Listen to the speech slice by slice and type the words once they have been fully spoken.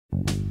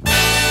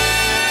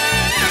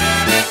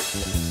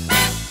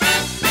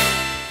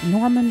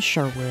Norman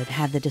Sherwood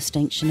had the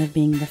distinction of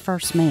being the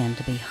first man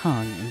to be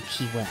hung in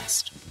Key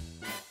West.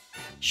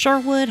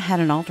 Sherwood had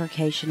an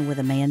altercation with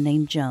a man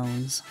named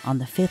Jones on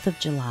the 5th of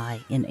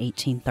July in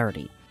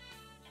 1830.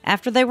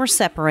 After they were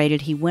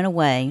separated, he went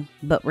away,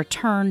 but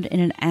returned in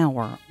an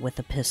hour with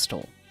a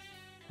pistol,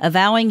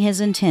 avowing his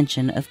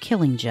intention of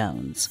killing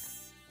Jones.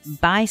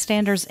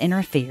 Bystanders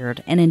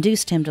interfered and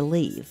induced him to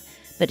leave,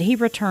 but he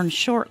returned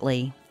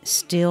shortly,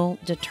 still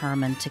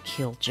determined to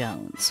kill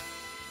Jones.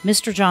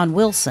 Mr. John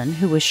Wilson,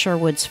 who was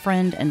Sherwood's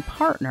friend and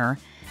partner,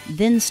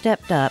 then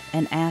stepped up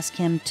and asked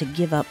him to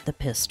give up the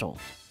pistol.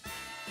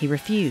 He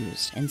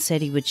refused and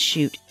said he would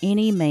shoot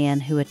any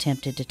man who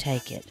attempted to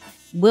take it.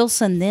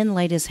 Wilson then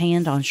laid his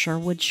hand on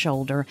Sherwood's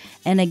shoulder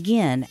and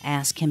again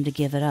asked him to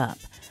give it up,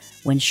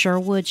 when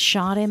Sherwood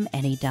shot him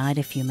and he died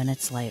a few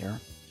minutes later.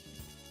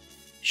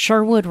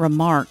 Sherwood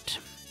remarked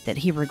that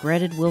he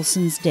regretted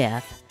Wilson's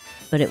death,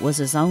 but it was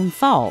his own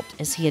fault,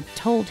 as he had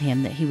told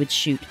him that he would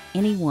shoot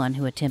anyone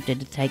who attempted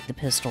to take the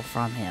pistol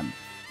from him.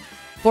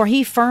 For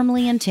he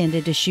firmly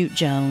intended to shoot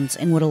Jones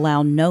and would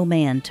allow no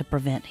man to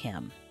prevent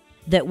him.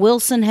 That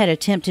Wilson had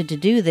attempted to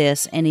do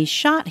this, and he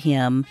shot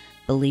him,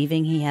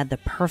 believing he had the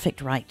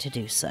perfect right to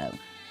do so.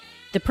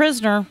 The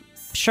prisoner,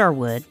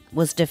 Sherwood,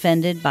 was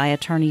defended by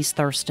attorneys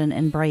Thurston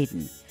and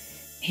Braden.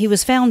 He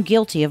was found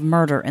guilty of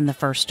murder in the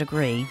first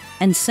degree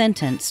and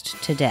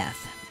sentenced to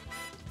death.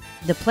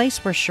 The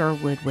place where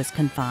Sherwood was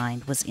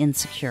confined was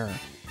insecure,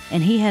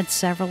 and he had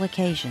several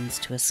occasions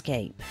to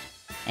escape.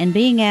 And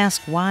being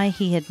asked why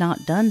he had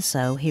not done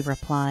so, he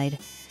replied,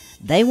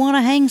 "They want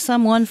to hang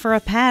someone for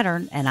a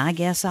pattern, and I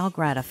guess I'll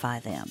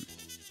gratify them."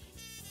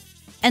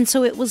 And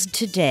so it was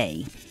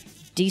today,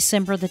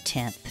 December the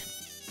 10th,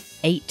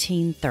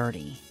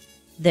 1830,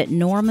 that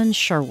Norman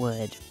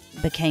Sherwood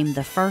became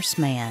the first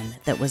man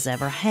that was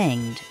ever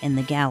hanged in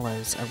the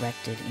gallows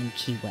erected in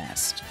Key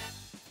West.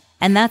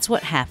 And that's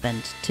what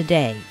happened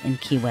today in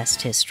Key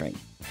West history.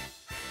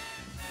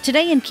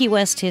 Today in Key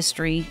West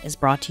history is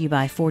brought to you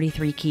by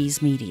 43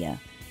 Keys Media.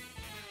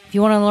 If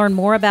you want to learn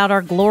more about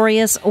our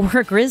glorious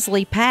or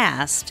grisly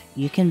past,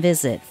 you can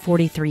visit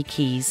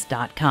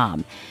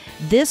 43keys.com.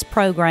 This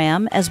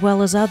program, as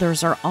well as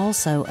others, are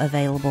also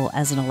available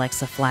as an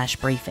Alexa flash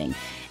briefing.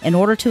 In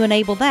order to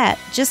enable that,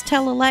 just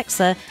tell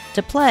Alexa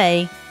to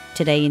play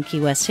Today in Key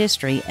West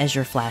History as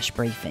your flash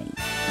briefing.